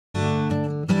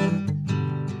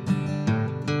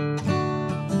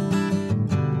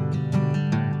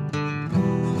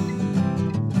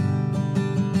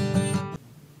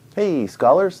Hey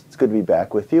scholars, it's good to be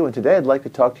back with you, and today I'd like to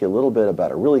talk to you a little bit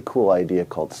about a really cool idea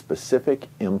called specific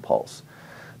impulse.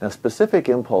 Now specific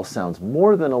impulse sounds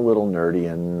more than a little nerdy,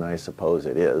 and I suppose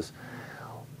it is,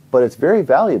 but it's very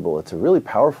valuable. It's a really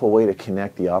powerful way to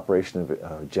connect the operation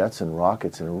of jets and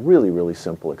rockets in a really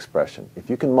simple expression. If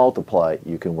you can multiply,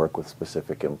 you can work with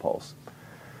specific impulse.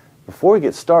 Before we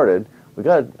get started, we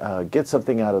got to get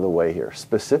something out of the way here.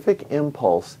 Specific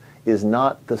impulse is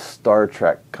not the Star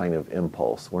Trek kind of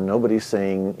impulse, where nobody's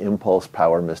saying impulse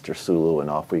power Mr. Sulu and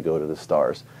off we go to the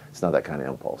stars. It's not that kind of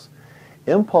impulse.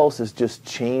 Impulse is just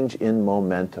change in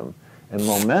momentum, and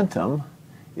momentum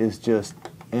is just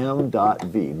m dot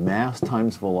v, mass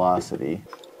times velocity.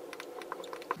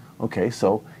 Okay,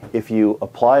 so if you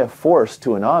apply a force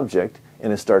to an object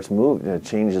and it starts moving, and it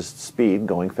changes speed,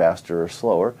 going faster or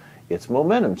slower, its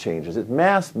momentum changes. Its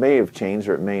mass may have changed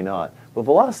or it may not, but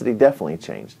velocity definitely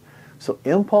changed. So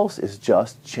impulse is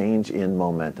just change in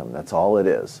momentum. That's all it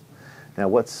is. Now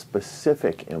what's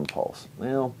specific impulse?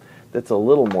 Well, that's a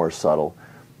little more subtle.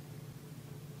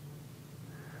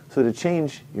 So to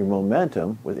change your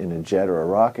momentum within a jet or a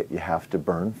rocket, you have to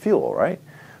burn fuel, right?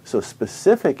 So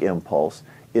specific impulse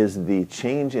is the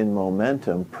change in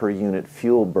momentum per unit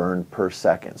fuel burned per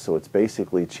second. So it's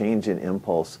basically change in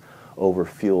impulse over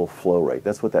fuel flow rate.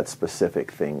 That's what that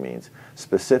specific thing means.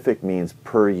 Specific means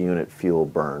per unit fuel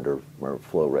burned or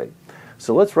flow rate.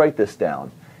 So let's write this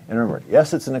down. And remember,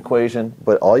 yes, it's an equation,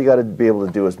 but all you got to be able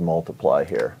to do is multiply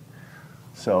here.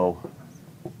 So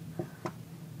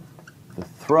the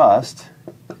thrust,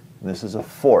 and this is a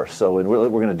force, so we're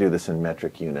going to do this in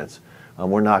metric units.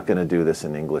 We're not going to do this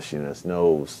in English units,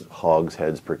 no hogs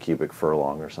heads per cubic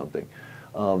furlong or something.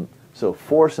 So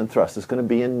force and thrust is going to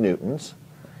be in newtons,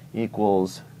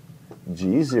 equals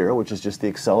g0, which is just the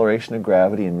acceleration of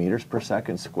gravity in meters per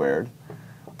second squared,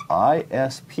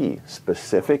 ISP,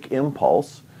 specific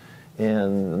impulse,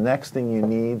 and the next thing you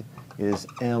need is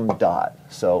m dot.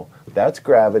 So that's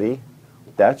gravity,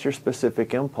 that's your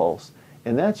specific impulse,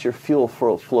 and that's your fuel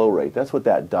flow rate. That's what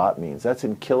that dot means. That's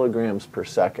in kilograms per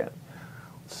second.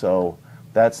 So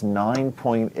that's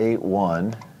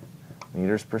 9.81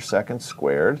 meters per second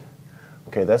squared.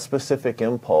 Okay, that's specific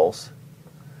impulse.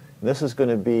 This is going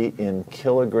to be in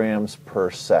kilograms per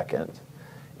second,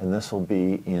 and this will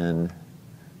be in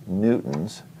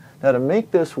newtons. Now to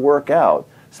make this work out,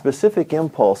 specific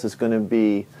impulse is going to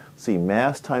be, see,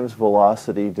 mass times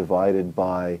velocity divided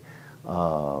by,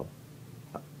 let's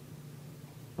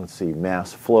see,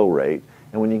 mass flow rate.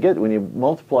 And when you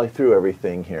multiply through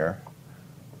everything here,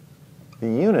 the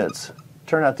units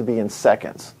turn out to be in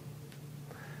seconds.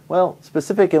 Well,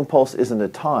 specific impulse isn't a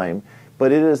time,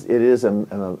 but it is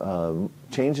a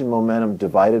change in momentum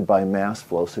divided by mass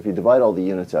flow. So if you divide all the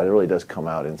units out, it really does come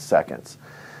out in seconds.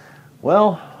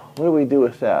 Well, what do we do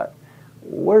with that?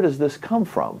 Where does this come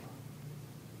from?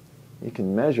 You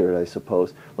can measure it, I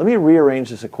suppose. Let me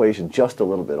rearrange this equation just a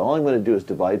little bit. All I'm going to do is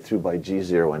divide through by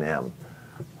g0 and m.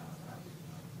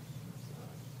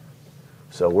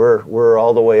 So we're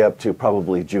all the way up to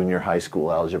probably junior high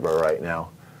school algebra right now.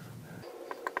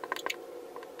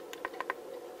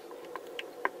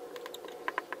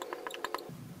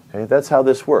 Okay, that's how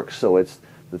this works. So it's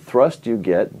the thrust you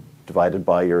get divided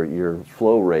by your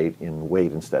flow rate in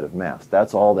weight instead of mass.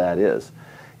 That's all that is.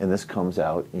 And this comes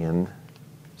out in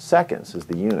seconds as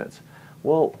the units.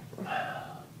 Well,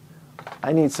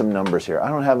 I need some numbers here. I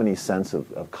don't have any sense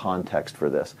of context for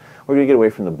this. We're going to get away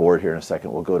from the board here in a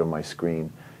second. We'll go to my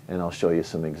screen and I'll show you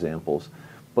some examples.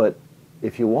 But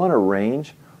if you want a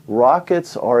range,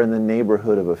 rockets are in the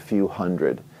neighborhood of a few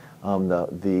hundred.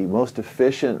 The most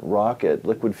efficient rocket,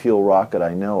 liquid fuel rocket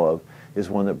I know of, is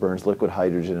one that burns liquid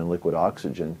hydrogen and liquid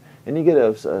oxygen. And you get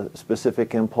a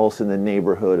specific impulse in the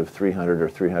neighborhood of 300 or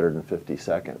 350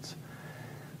 seconds.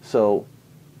 So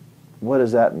what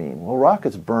does that mean? Well,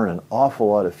 rockets burn an awful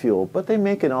lot of fuel, but they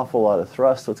make an awful lot of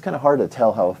thrust, so it's kind of hard to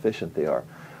tell how efficient they are.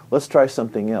 Let's try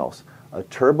something else. A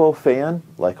turbofan,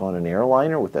 like on an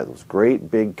airliner with those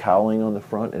great big cowling on the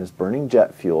front, and it's burning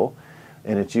jet fuel,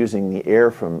 and it's using the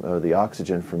air from the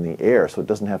oxygen from the air, so it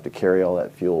doesn't have to carry all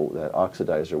that fuel, that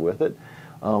oxidizer with it.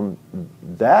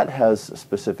 That has a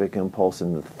specific impulse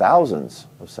in the thousands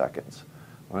of seconds.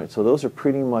 All right, so those are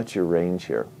pretty much your range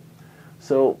here.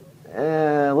 So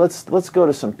let's go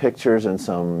to some pictures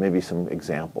and maybe some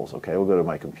examples. Okay, we'll go to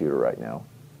my computer right now.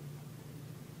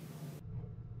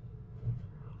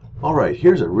 All right,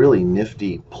 here's a really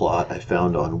nifty plot I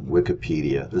found on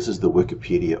Wikipedia. This is the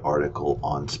Wikipedia article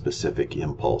on specific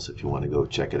impulse, if you want to go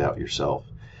check it out yourself.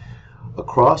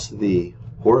 Across the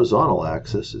horizontal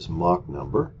axis is Mach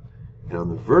number, and on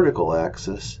the vertical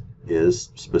axis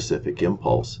is specific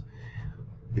impulse.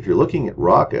 if you're looking at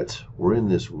rockets, we're in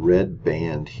this red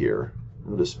band here.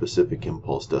 Notice specific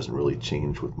impulse doesn't really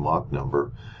change with Mach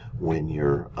number when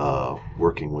you're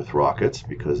working with rockets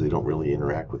because they don't really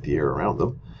interact with the air around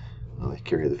them. They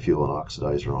carry the fuel and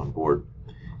oxidizer on board.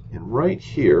 And right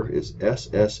here is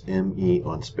SSME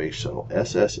on Space Shuttle.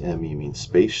 SSME means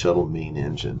Space Shuttle Main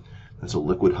Engine. That's a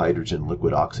liquid hydrogen,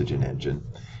 liquid oxygen engine.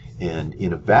 And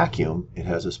in a vacuum, it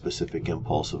has a specific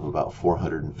impulse of about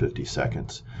 450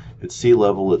 seconds. At sea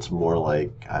level, it's more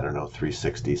like, I don't know,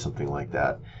 360, something like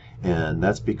that. And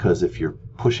that's because if you're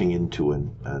pushing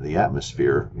into the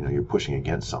atmosphere, you're pushing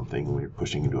against something. When you're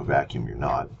pushing into a vacuum, you're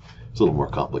not. It's a little more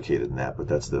complicated than that, but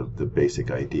that's the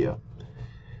basic idea.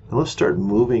 Now let's start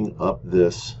moving up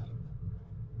this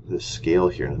scale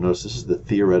here. Now notice this is the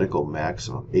theoretical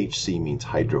maximum. HC means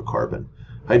hydrocarbon.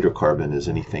 Hydrocarbon is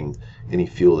any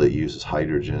fuel that uses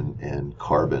hydrogen and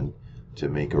carbon to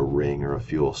make a ring or a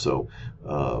fuel. So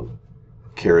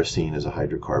kerosene is a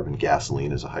hydrocarbon,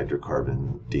 gasoline is a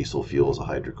hydrocarbon, diesel fuel is a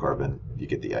hydrocarbon. You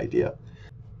get the idea.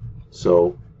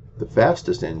 So the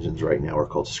fastest engines right now are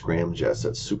called scramjets.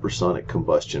 That's supersonic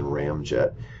combustion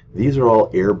ramjet. These are all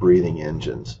air-breathing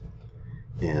engines,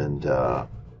 and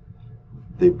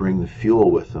they bring the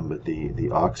fuel with them, but the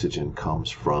oxygen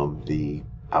comes from the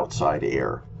outside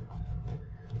air.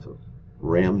 So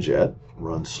ramjet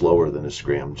runs slower than a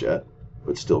scramjet,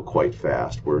 but still quite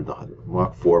fast. Where the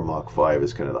Mach 4, Mach 5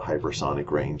 is kind of the hypersonic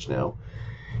range now.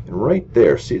 And right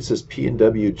there, see it says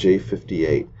P&W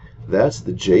J58. That's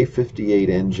the J58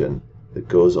 engine that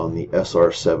goes on the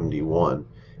SR-71.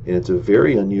 And it's a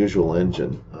very unusual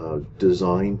engine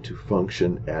designed to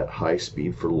function at high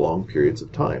speed for long periods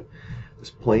of time. This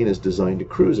plane is designed to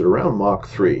cruise at around Mach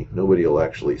 3. Nobody will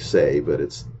actually say, but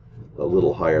it's a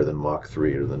little higher than Mach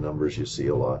 3 or the numbers you see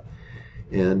a lot.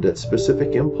 And its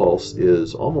specific impulse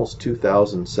is almost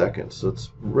 2,000 seconds, so it's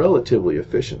relatively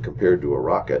efficient compared to a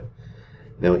rocket.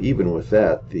 Now, even with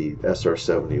that, the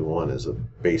SR-71 is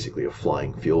basically a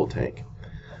flying fuel tank.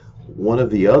 One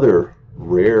of the other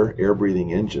rare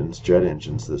air-breathing engines, jet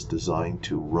engines, that's designed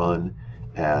to run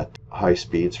at high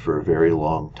speeds for a very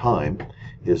long time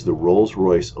is the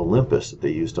Rolls-Royce Olympus that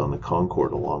they used on the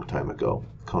Concorde a long time ago.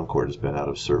 Concorde has been out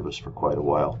of service for quite a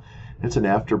while. It's an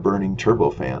afterburning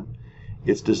turbofan.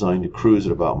 It's designed to cruise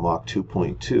at about Mach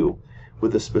 2.2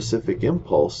 with a specific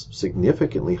impulse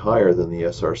significantly higher than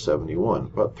the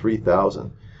SR-71, about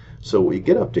 3,000. So when you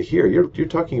get up to here, you're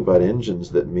talking about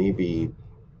engines that may be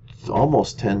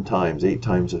almost 10 times, 8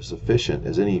 times as efficient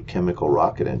as any chemical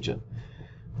rocket engine.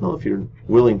 Well, if you're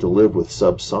willing to live with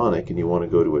subsonic and you want to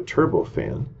go to a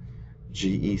turbofan,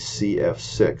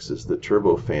 GECF6 is the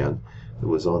turbofan that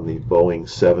was on the Boeing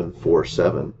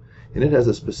 747, and it has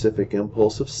a specific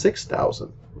impulse of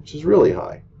 6,000, which is really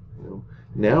high.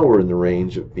 Now we're in the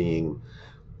range of being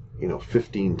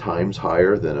 15 times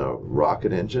higher than a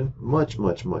rocket engine. Much,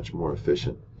 much, much more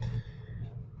efficient.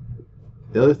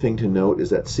 The other thing to note is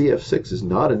that CF6 is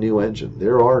not a new engine.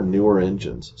 There are newer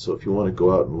engines, so if you want to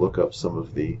go out and look up some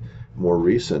of the more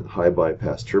recent high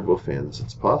bypass turbofans,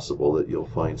 it's possible that you'll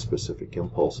find specific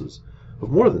impulses of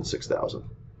more than 6,000.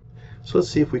 So let's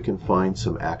see if we can find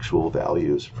some actual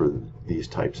values for these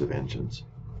types of engines.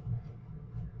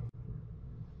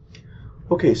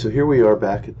 Okay, so here we are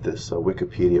back at this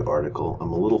Wikipedia article.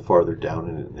 I'm a little farther down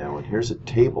in it now, and here's a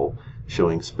table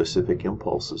showing specific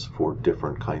impulses for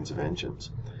different kinds of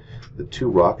engines. The two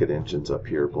rocket engines up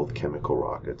here are both chemical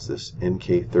rockets. This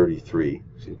NK-33,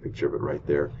 see a picture of it right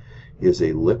there, is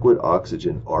a liquid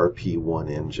oxygen RP-1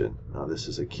 engine. Now this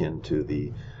is akin to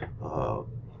the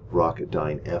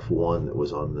Rocketdyne F-1 that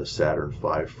was on the Saturn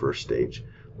V first stage.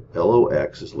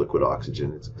 LOX is liquid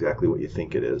oxygen. It's exactly what you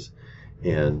think it is.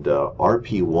 And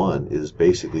RP-1 is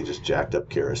basically just jacked up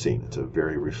kerosene. It's a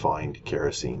very refined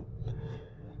kerosene.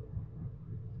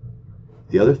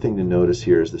 The other thing to notice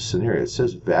here is the scenario. It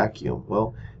says vacuum.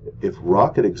 Well, if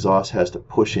rocket exhaust has to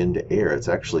push into air,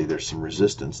 there's some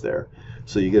resistance there.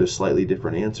 So you get a slightly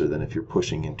different answer than if you're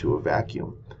pushing into a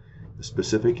vacuum. The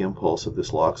specific impulse of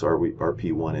this LOX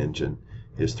RP-1 engine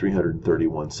is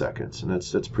 331 seconds, and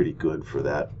that's pretty good for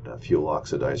that fuel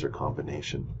oxidizer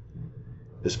combination.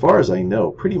 As far as I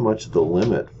know, pretty much the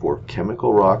limit for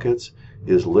chemical rockets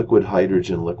is liquid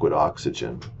hydrogen, liquid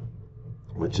oxygen,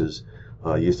 which is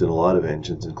used in a lot of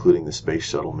engines, including the Space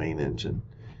Shuttle main engine.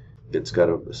 It's got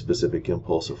a specific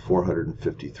impulse of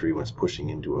 453 when it's pushing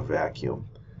into a vacuum.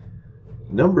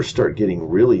 Numbers start getting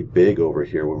really big over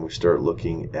here when we start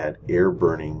looking at air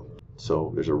burning.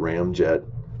 So there's a ramjet,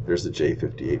 there's the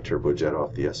J58 turbojet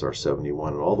off the SR-71,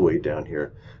 and all the way down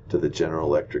here to the General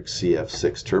Electric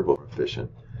CF6 turbo efficient.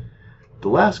 The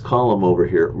last column over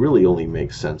here really only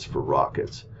makes sense for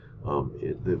rockets.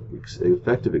 The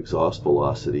effective exhaust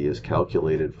velocity is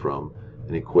calculated from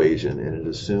an equation, and it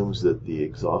assumes that the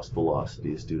exhaust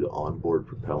velocity is due to onboard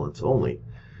propellants only.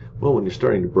 Well, when you're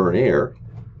starting to burn air,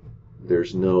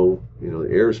 there's no, the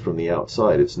air is from the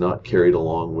outside. It's not carried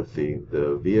along with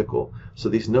the vehicle. So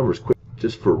these numbers,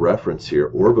 just for reference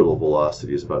here, orbital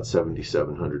velocity is about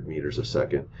 7,700 meters a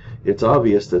second. It's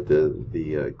obvious that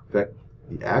the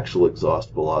actual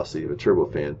exhaust velocity of a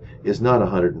turbofan is not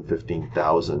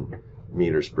 115,000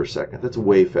 meters per second. That's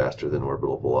way faster than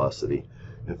orbital velocity.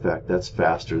 In fact, that's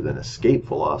faster than escape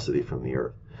velocity from the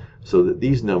Earth. So that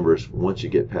these numbers, once you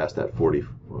get past that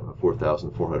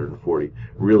 4,440,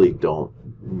 really don't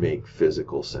make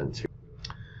physical sense here.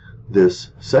 This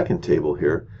second table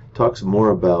here talks more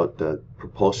about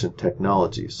propulsion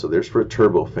technologies. So there's for a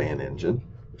turbofan engine,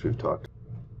 which we've talked about.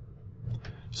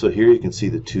 So here you can see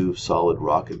the two solid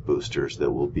rocket boosters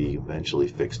that will be eventually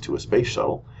fixed to a space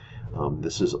shuttle.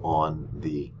 This is on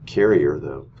the carrier,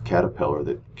 the Caterpillar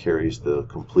that carries the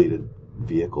completed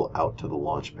vehicle out to the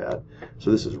launch pad. So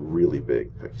this is really big.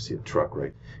 In fact, you see a truck,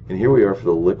 right? And here we are for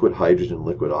the liquid hydrogen,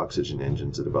 liquid oxygen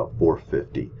engines at about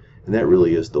 450. And that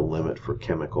really is the limit for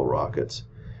chemical rockets.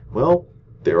 Well,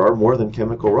 there are more than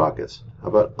chemical rockets. How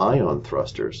about ion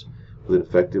thrusters with an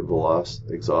effective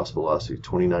exhaust velocity of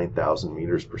 29,000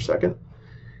 meters per second?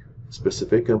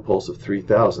 Specific impulse of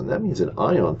 3,000. That means an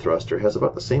ion thruster has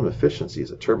about the same efficiency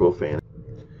as a turbofan.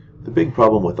 The big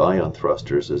problem with ion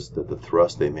thrusters is that the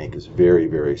thrust they make is very,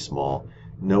 very small,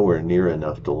 nowhere near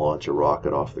enough to launch a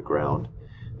rocket off the ground.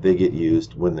 They get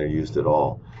used, when they're used at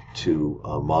all, to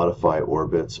modify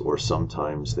orbits, or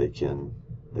sometimes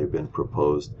they've been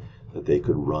proposed that they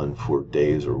could run for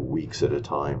days or weeks at a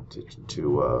time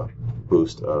to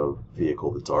boost a vehicle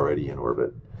that's already in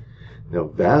orbit. Now,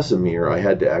 Vasimir, I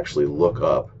had to actually look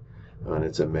up, and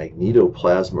it's a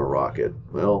magnetoplasma rocket.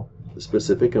 Well, the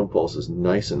specific impulse is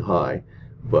nice and high,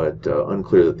 but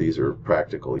unclear that these are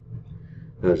practical. Now,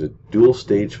 there's a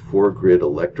dual-stage 4-grid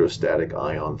electrostatic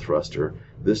ion thruster.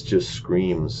 This just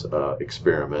screams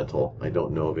experimental. I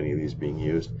don't know of any of these being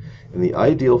used. And the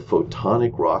ideal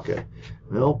photonic rocket.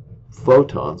 Well,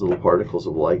 photons, little particles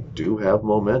of light, do have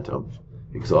momentum.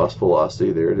 Exhaust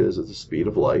velocity, there it is, at the speed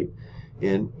of light.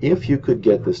 And if you could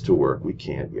get this to work, we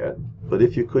can't yet, but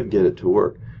if you could get it to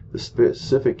work, the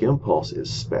specific impulse is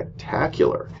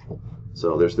spectacular.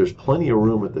 So there's plenty of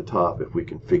room at the top if we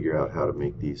can figure out how to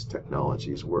make these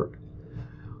technologies work.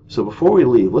 So before we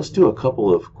leave, let's do a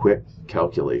couple of quick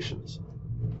calculations.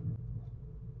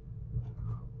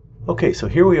 Okay, so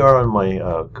here we are on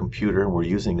my computer, and we're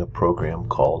using a program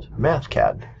called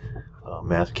MathCAD.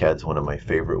 MathCAD is one of my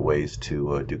favorite ways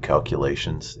to do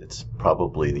calculations. It's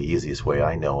probably the easiest way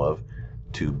I know of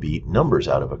to beat numbers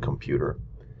out of a computer.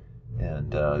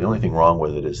 And the only thing wrong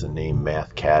with it is the name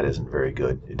MathCAD isn't very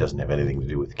good. It doesn't have anything to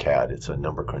do with CAD. It's a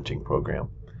number crunching program.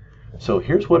 So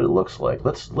here's what it looks like.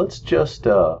 Let's just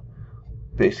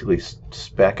basically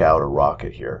spec out a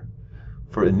rocket here.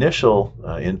 For initial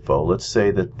info, let's say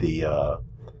that the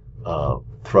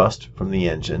thrust from the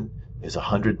engine is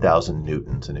 100,000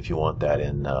 newtons, and if you want that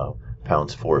in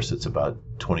pounds force, it's about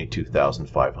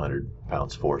 22,500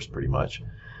 pounds force, pretty much.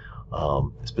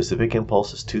 Specific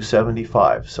impulse is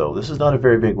 275, so this is not a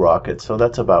very big rocket, so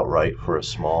that's about right for a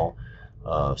small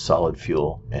solid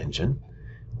fuel engine.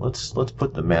 Let's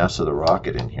put the mass of the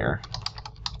rocket in here.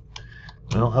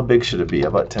 Well, how big should it be?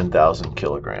 About 10,000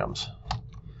 kilograms.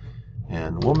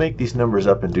 And we'll make these numbers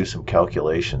up and do some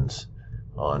calculations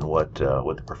on what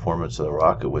the performance of the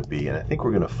rocket would be, and I think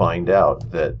we're going to find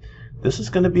out that this is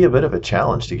going to be a bit of a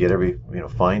challenge to get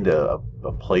find a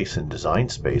place in design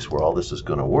space where all this is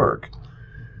going to work.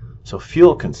 So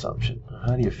fuel consumption.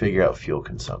 How do you figure out fuel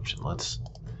consumption? Let's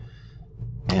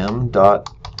m dot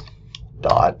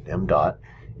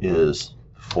is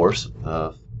force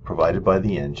provided by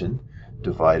the engine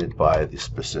divided by the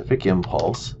specific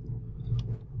impulse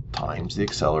times the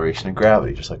acceleration of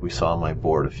gravity, just like we saw on my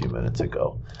board a few minutes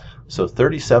ago. So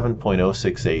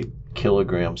 37.068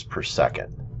 kilograms per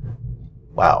second.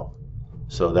 Wow.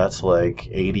 So that's like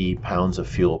 80 pounds of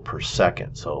fuel per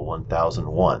second. So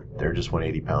 1001. There just went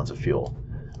 80 pounds of fuel.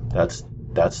 That's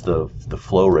the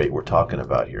flow rate we're talking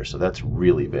about here. So that's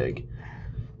really big.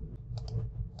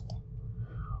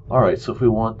 All right, so if we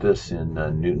want this in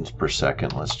newtons per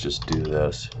second, let's just do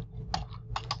this.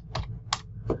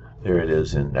 There it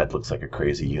is, and that looks like a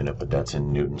crazy unit, but that's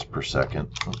in newtons per second.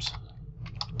 Oops.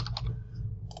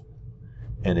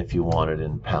 And if you want it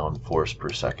in pound force per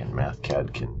second,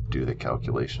 MathCAD can do the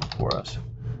calculation for us.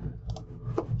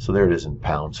 So there it is in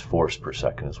pounds force per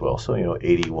second as well. So,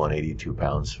 81, 82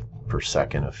 pounds per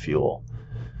second of fuel.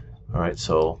 All right,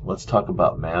 so let's talk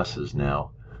about masses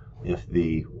now. if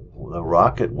the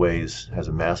rocket has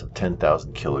a mass of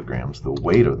 10,000 kilograms, the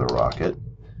weight of the rocket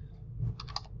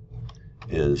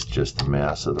is just the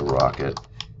mass of the rocket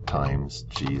times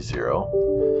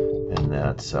G0, and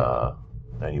that's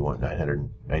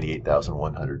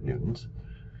 98,100 newtons.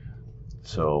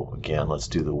 So again, let's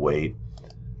do the weight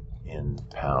in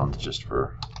pounds just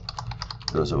for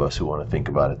those of us who want to think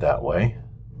about it that way.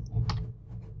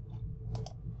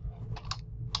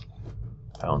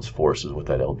 Pounds force is what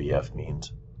that LBF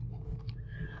means.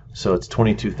 So it's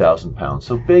 22,000 pounds.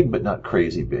 So big, but not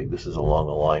crazy big. This is along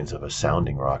the lines of a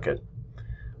sounding rocket.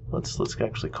 Let's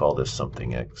actually call this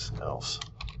something else.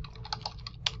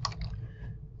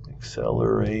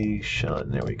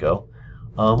 Acceleration. There we go.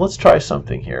 Let's try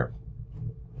something here.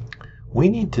 We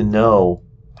need to know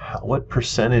what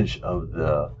percentage of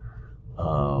the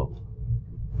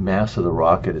mass of the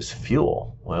rocket is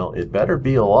fuel. Well, it better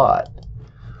be a lot.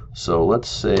 So let's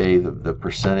say the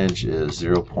percentage is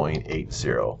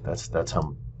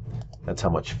 0.80. That's how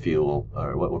much fuel,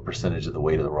 or what percentage of the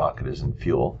weight of the rocket is in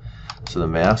fuel. So the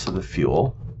mass of the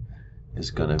fuel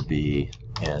is going to be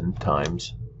N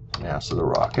times mass of the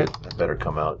rocket. That better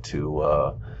come out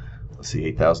to, let's see,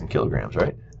 8,000 kilograms,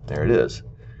 right? There it is.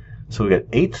 So we got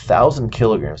 8,000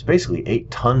 kilograms, basically 8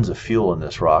 tons of fuel in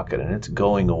this rocket, and it's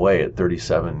going away at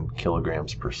 37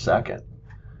 kilograms per second.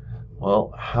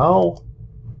 Well, how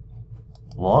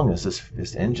long is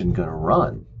this engine going to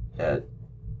run at,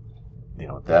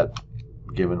 that,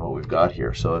 given what we've got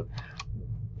here? So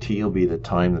T will be the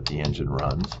time that the engine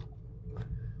runs.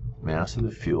 Mass of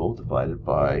the fuel divided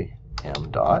by m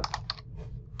dot,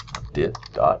 dit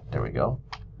dot, there we go.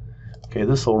 Okay,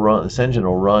 this engine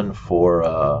will run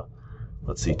for,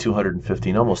 let's see,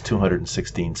 215, almost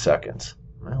 216 seconds.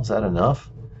 Well, is that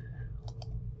enough?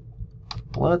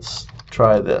 Let's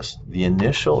try this. The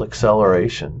initial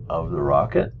acceleration of the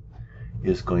rocket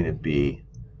is going to be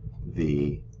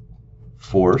the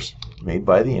force made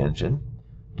by the engine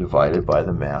divided by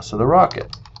the mass of the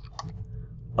rocket.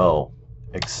 Oh,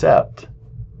 except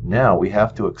now we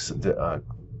have to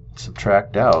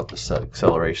subtract out the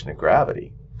acceleration of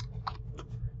gravity.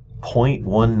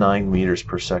 0.19 meters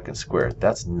per second squared.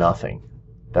 That's nothing.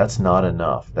 That's not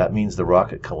enough. That means the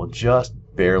rocket will just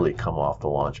barely come off the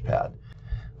launch pad.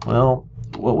 Well,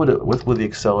 what would the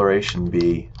acceleration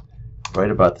be right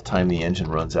about the time the engine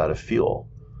runs out of fuel?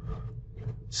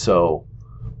 So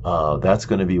that's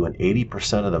going to be when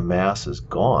 80% of the mass is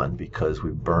gone, because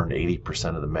we've burned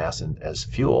 80% of the mass as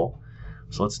fuel.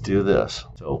 So let's do this.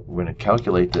 So we're going to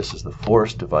calculate this as the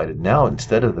force divided. Now,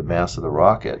 instead of the mass of the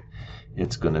rocket,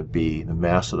 it's going to be the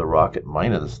mass of the rocket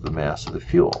minus the mass of the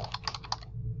fuel.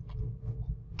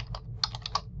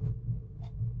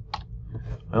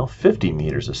 Well, 50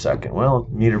 meters a second. Well,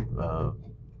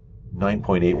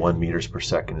 9.81 meters per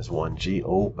second is 1 g.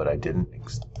 Oh, but I didn't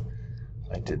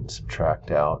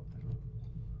subtract out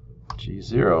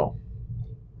g0.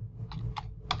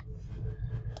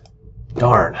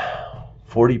 Darn.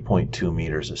 40.2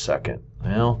 meters a second.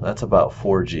 Well, that's about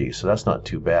 4 g, so that's not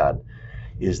too bad.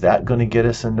 Is that going to get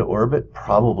us into orbit?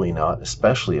 Probably not,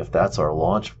 especially if that's our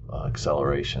launch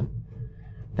acceleration.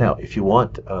 Now, if you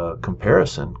want a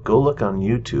comparison, go look on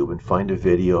YouTube and find a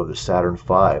video of the Saturn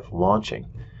V launching.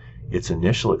 Its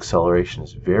initial acceleration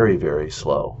is very, very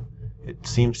slow. It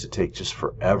seems to take just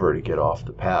forever to get off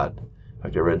the pad. In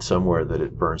fact, I read somewhere that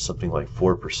it burns something like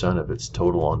 4% of its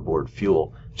total onboard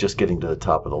fuel just getting to the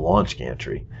top of the launch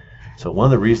gantry. So one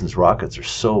of the reasons rockets are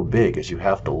so big is you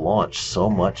have to launch so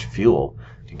much fuel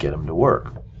to get them to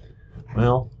work.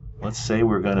 Well, let's say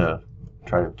we're going to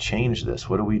try to change this.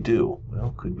 What do we do?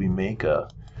 Well, could we make a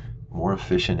more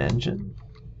efficient engine?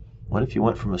 What if you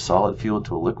went from a solid fuel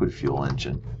to a liquid fuel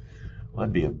engine? Well,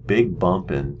 that'd be a big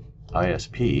bump in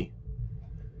ISP.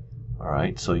 All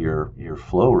right, so your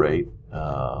flow rate,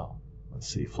 let's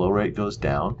see, flow rate goes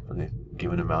down for the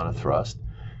given amount of thrust.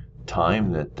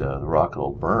 Time that the rocket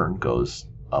will burn goes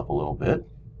up a little bit,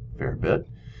 a fair bit.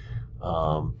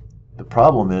 The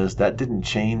problem is that didn't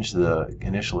change the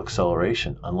initial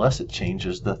acceleration unless it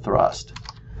changes the thrust.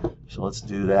 So let's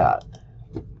do that.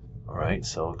 All right,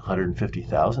 so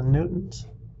 150,000 newtons.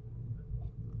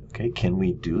 Okay, can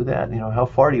we do that? How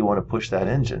far do you want to push that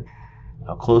engine?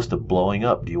 How close to blowing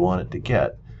up do you want it to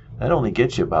get? That only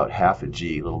gets you about half a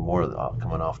G, a little more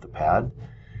coming off the pad.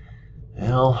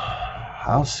 Well,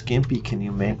 how skimpy can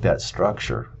you make that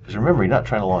structure? Because remember, you're not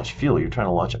trying to launch fuel, you're trying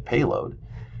to launch a payload.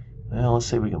 Well, let's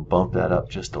say we can bump that up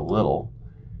just a little,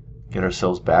 get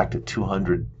ourselves back to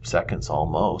 200 seconds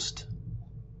almost.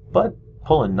 But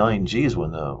pulling 9 Gs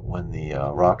when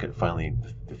the rocket finally,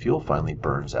 the fuel finally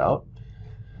burns out.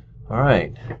 All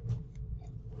right.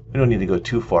 We don't need to go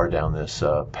too far down this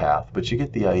path, but you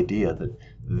get the idea that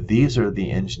these are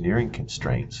the engineering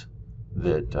constraints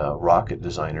that rocket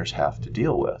designers have to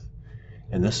deal with.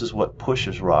 And this is what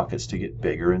pushes rockets to get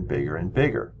bigger and bigger and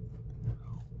bigger.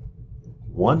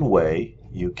 One way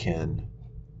you can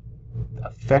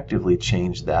effectively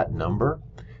change that number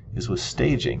is with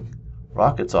staging.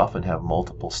 Rockets often have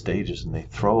multiple stages, and they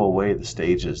throw away the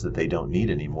stages that they don't need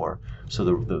anymore. So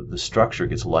the structure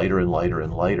gets lighter and lighter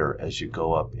and lighter as you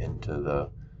go up into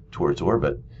towards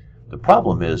orbit. The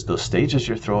problem is those stages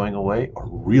you're throwing away are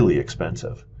really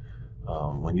expensive.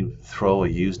 When you throw a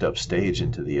used up stage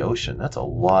into the ocean, that's a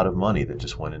lot of money that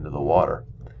just went into the water.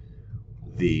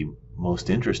 The most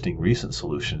interesting recent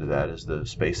solution to that is the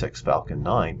SpaceX Falcon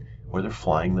 9, where they're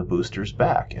flying the boosters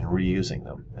back and reusing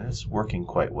them, and it's working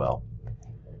quite well.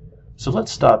 So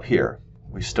let's stop here.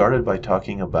 We started by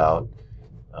talking about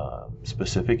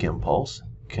specific impulse,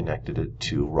 connected it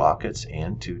to rockets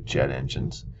and to jet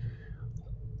engines,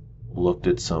 looked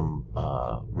at some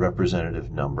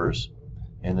representative numbers,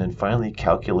 and then finally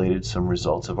calculated some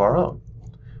results of our own.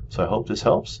 So I hope this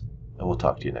helps, and we'll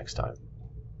talk to you next time.